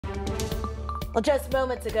Well, just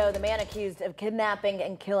moments ago, the man accused of kidnapping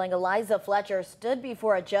and killing Eliza Fletcher stood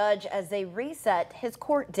before a judge as they reset his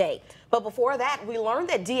court date. But before that, we learned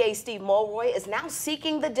that DA Steve Mulroy is now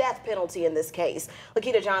seeking the death penalty in this case.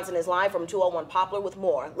 Lakita Johnson is live from 201 Poplar with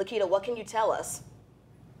more. Lakita, what can you tell us?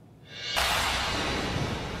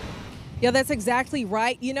 Yeah, that's exactly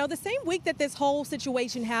right. You know, the same week that this whole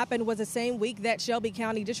situation happened was the same week that Shelby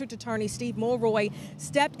County District Attorney Steve Mulroy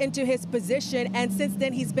stepped into his position. And since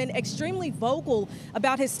then, he's been extremely vocal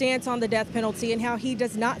about his stance on the death penalty and how he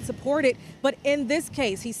does not support it. But in this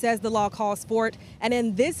case, he says the law calls for it. And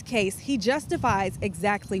in this case, he justifies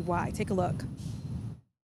exactly why. Take a look.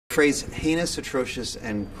 The phrase heinous, atrocious,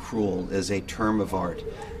 and cruel is a term of art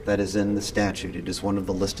that is in the statute. It is one of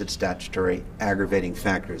the listed statutory aggravating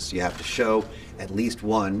factors. You have to show at least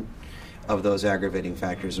one of those aggravating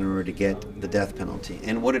factors in order to get the death penalty.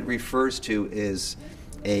 And what it refers to is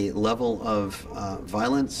a level of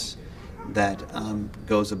violence that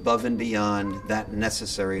goes above and beyond that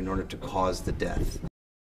necessary in order to cause the death.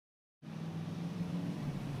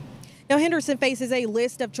 Now, Henderson faces a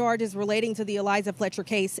list of charges relating to the Eliza Fletcher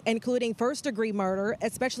case, including first-degree murder,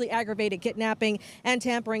 especially aggravated kidnapping, and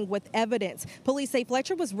tampering with evidence. Police say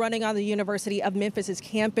Fletcher was running on the University of Memphis'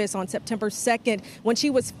 campus on September 2nd when she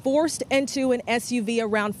was forced into an SUV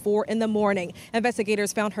around 4 in the morning.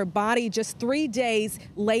 Investigators found her body just 3 days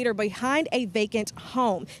later behind a vacant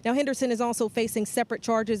home. Now, Henderson is also facing separate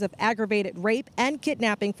charges of aggravated rape and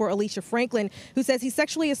kidnapping for Alicia Franklin, who says he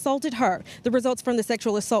sexually assaulted her. The results from the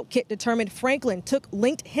sexual assault kit determined Franklin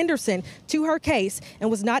linked Henderson to her case and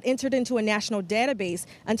was not entered into a national database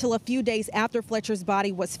until a few days after Fletcher's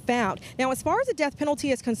body was found. Now, as far as the death penalty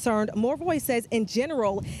is concerned, Mulroy says in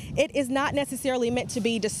general, it is not necessarily meant to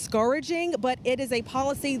be discouraging, but it is a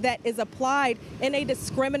policy that is applied in a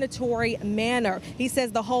discriminatory manner. He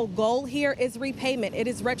says the whole goal here is repayment. It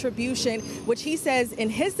is retribution, which he says, in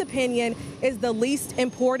his opinion, is the least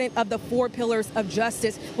important of the 4 pillars of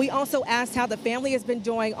justice. We also asked how the family has been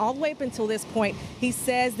doing all the way up until this point. He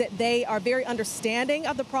says that they are very understanding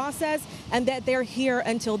of the process and that they're here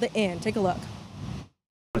until the end. Take a look.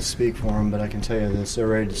 I don't speak for them, but I can tell you this: they're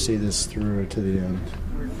ready to see this through to the end.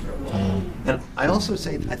 And I also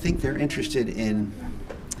say I think they're interested in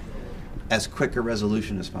as quick a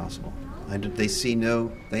resolution as possible.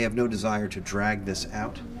 They have no desire to drag this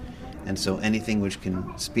out. And so anything which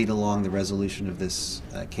can speed along the resolution of this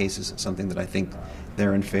case is something that I think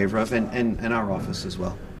they're in favor of, and our office as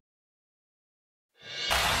well.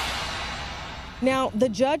 Now, the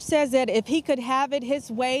judge says that if he could have it his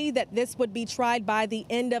way, that this would be tried by the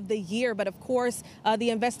end of the year. But of course, the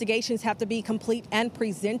investigations have to be complete and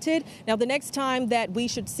presented. Now, the next time that we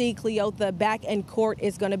should see Cleotha back in court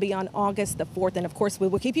is going to be on August the 4th. And of course, we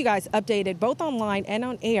will keep you guys updated both online and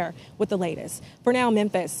on air with the latest. For now,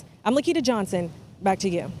 Memphis, I'm Lakita Johnson. Back to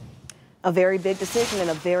you. A very big decision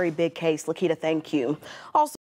and a very big case. Lakita, thank you. Also,